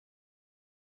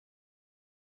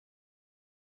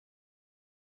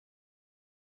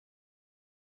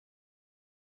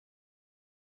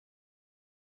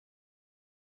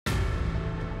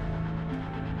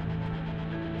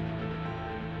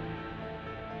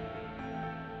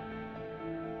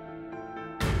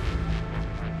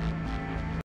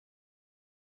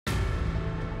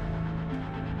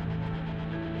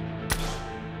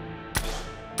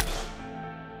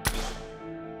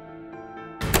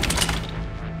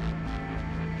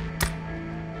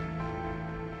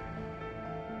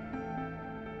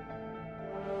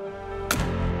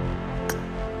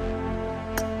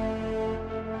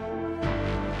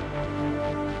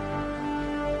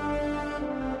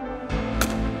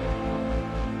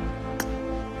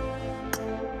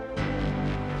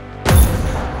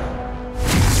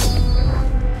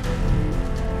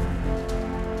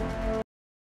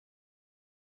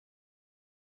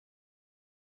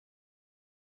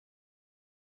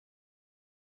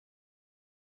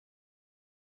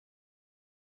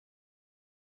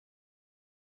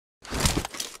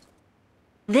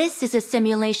This is a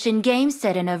simulation game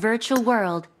set in a virtual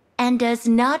world and does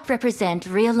not represent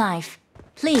real life.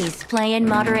 Please play in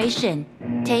moderation,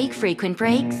 take frequent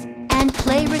breaks, and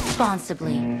play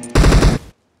responsibly.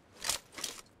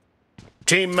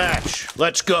 Team match,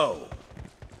 let's go.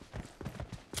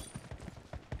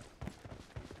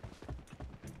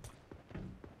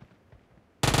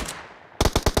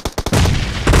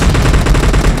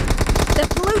 The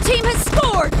blue team has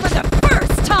scored for the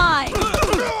first time!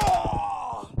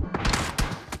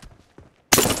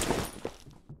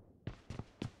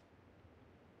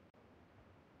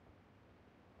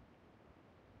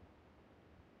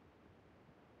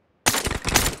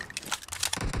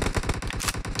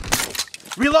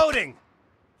 Reloading!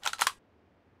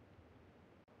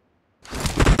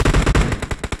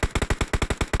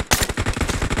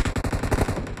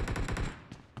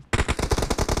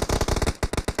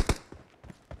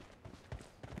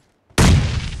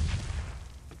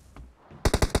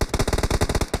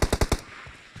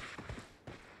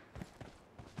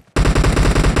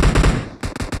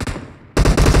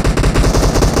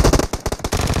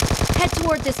 Head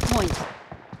toward this point.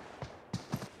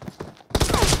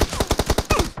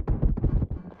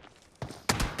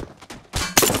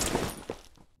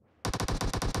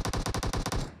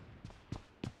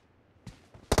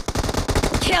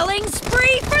 Killing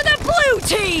spree for the blue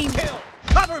team! Kill!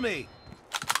 Cover me!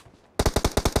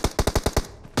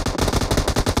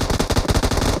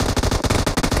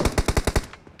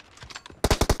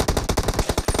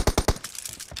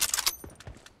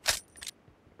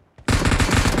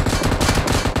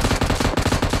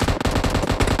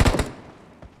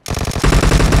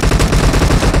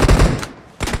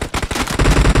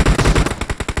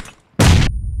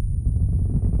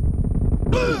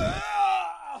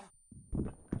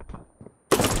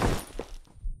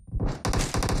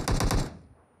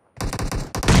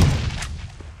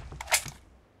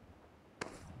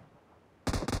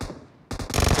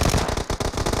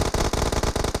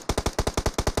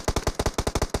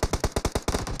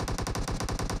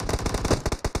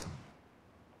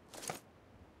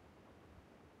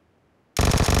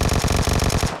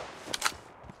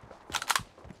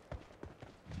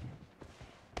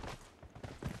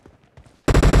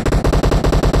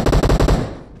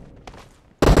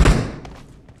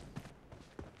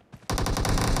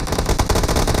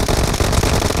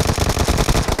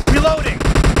 Reloading!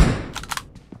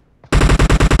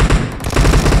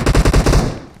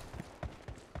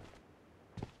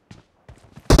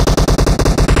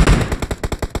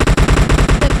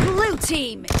 The blue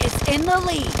team is in the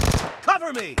lead.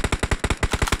 Cover me!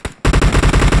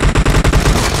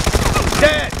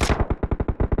 Dead!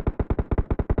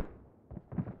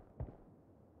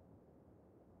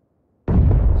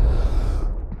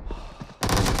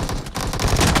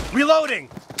 Reloading!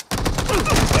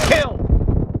 Kill!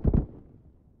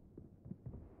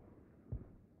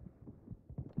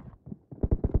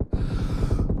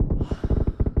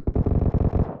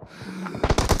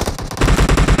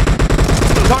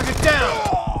 Target down!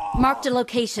 Marked a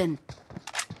location.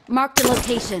 Marked a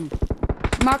location.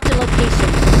 Marked a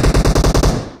location.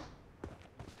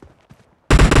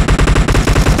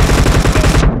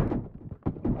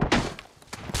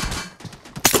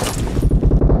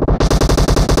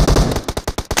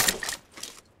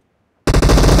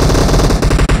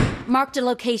 Marked a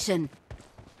location.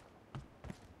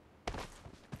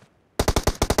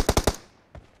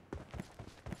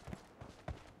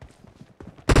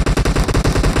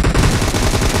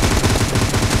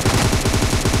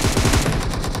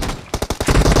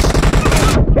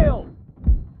 Kill!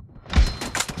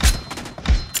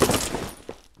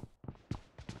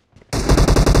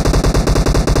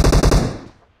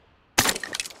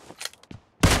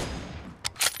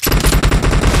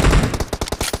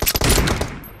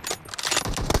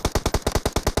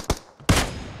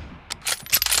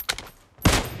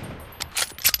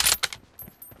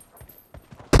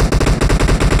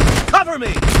 Cover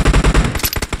me!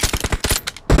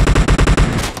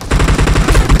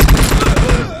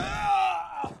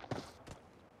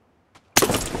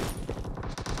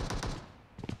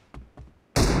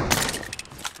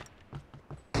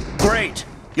 Great!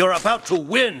 You're about to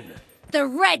win! The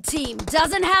red team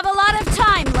doesn't have a lot of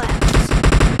time left.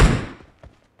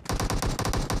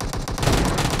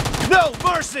 No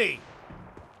mercy!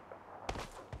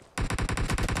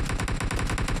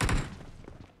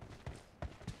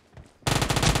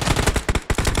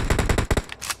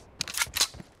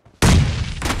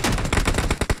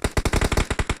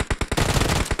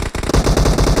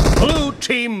 Blue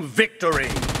team victory!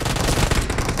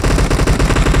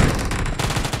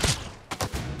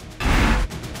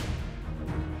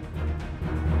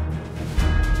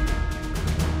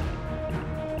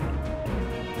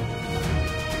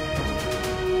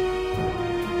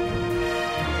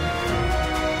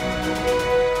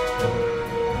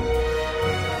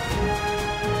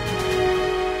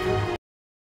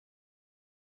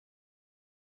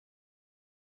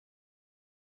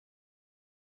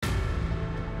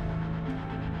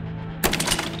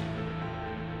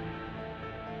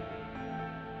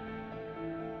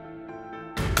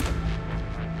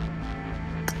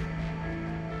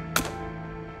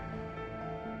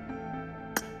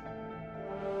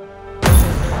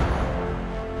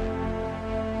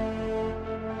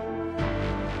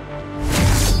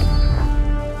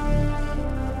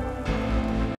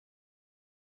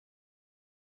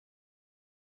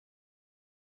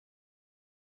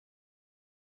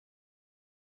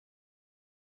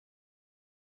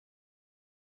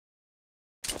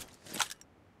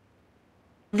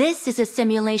 This is a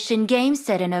simulation game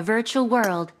set in a virtual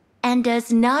world and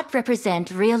does not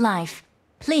represent real life.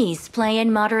 Please play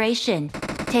in moderation,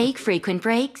 take frequent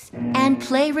breaks, and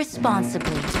play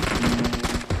responsibly.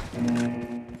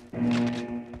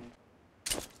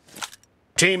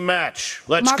 Team match,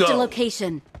 let's Marked a go.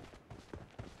 location.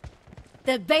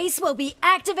 The base will be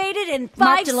activated in 5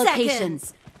 Marked a location.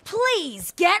 seconds.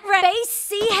 Please get ready. Base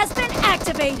C has been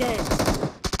activated.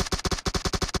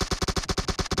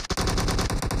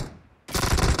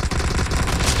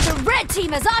 The red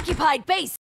team has occupied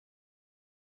base.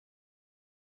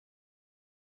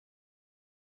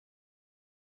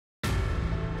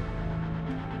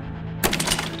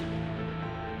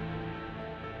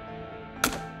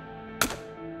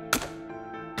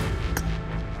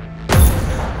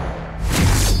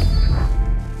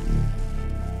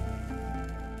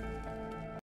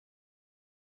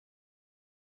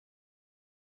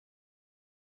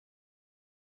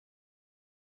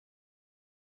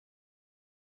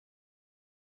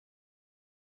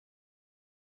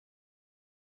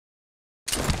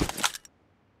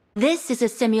 This is a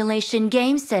simulation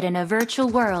game set in a virtual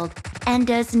world and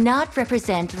does not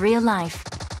represent real life.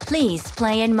 Please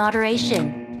play in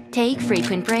moderation, take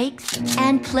frequent breaks,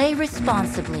 and play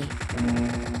responsibly.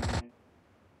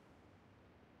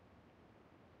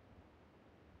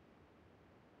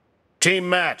 Team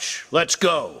match, let's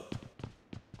go.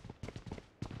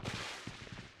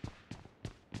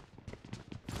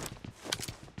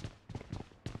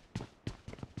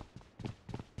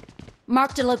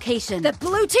 Marked a location. The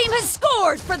blue team has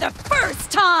scored for the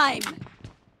first time.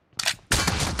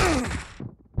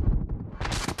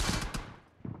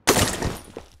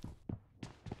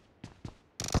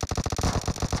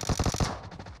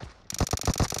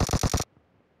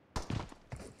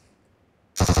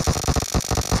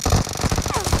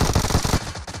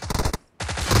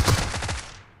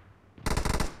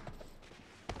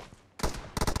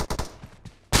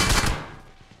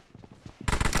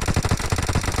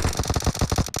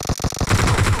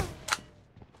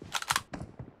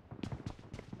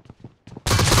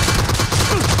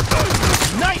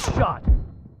 Nice shot!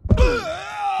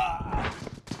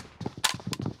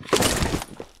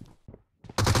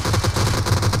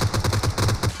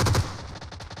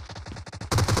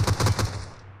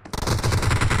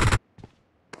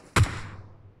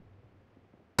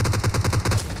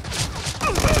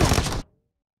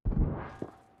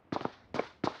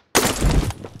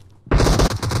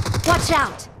 Watch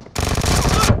out!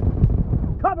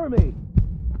 Cover me!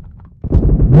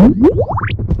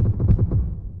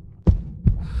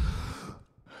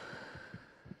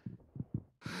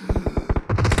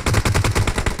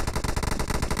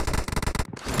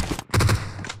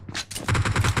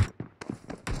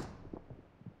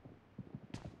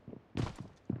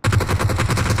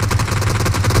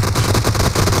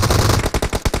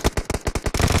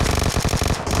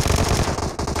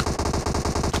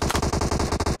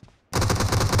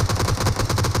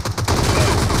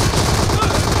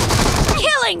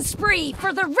 Killing spree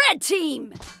for the red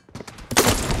team.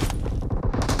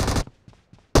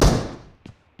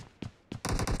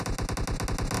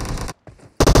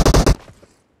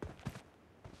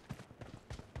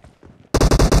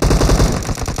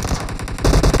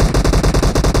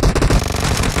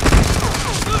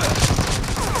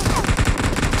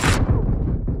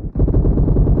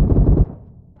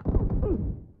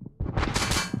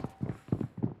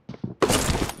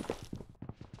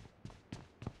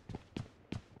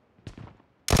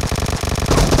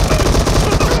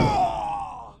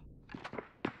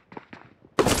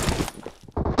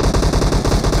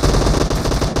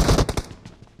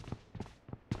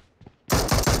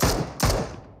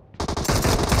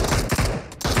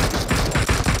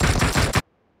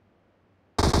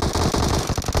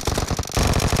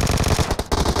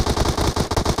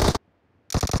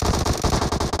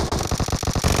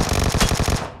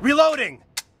 Reloading!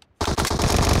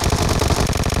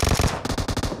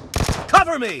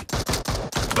 Cover me!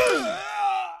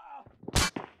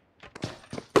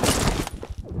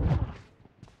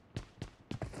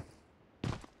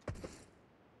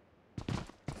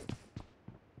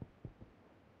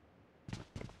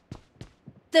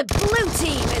 The blue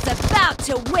team is about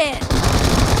to win.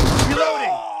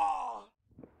 Reloading!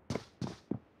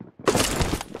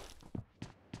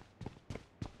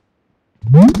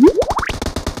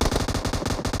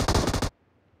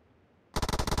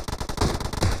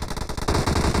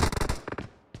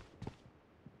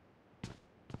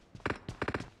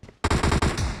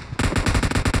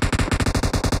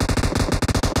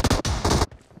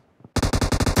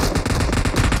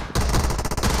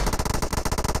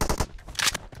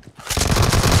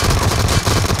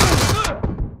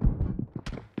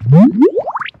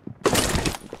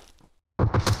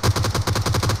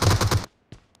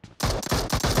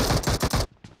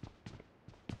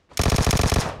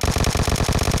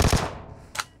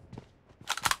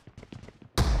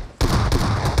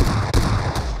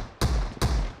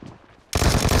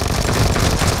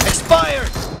 Expired!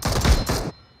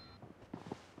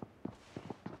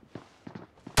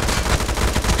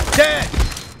 Dead!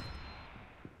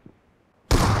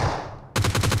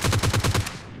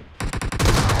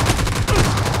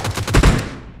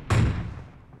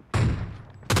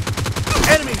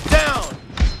 Enemy down!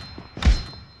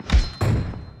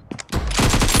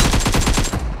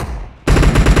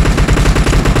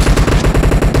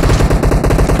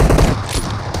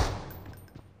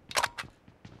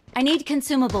 I need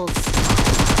consumables.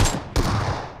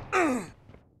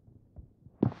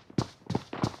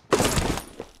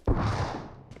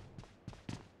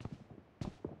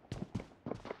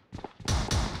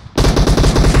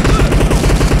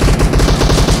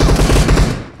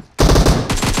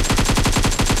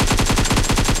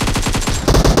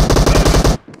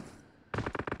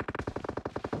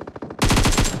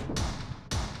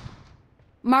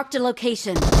 Marked a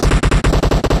location.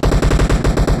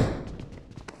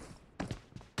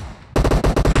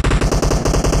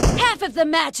 Half of the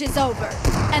match is over,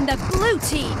 and the blue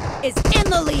team is in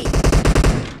the lead.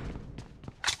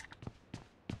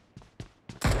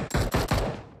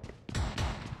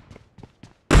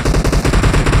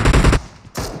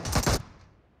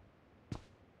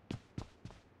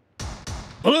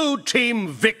 Blue team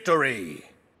victory!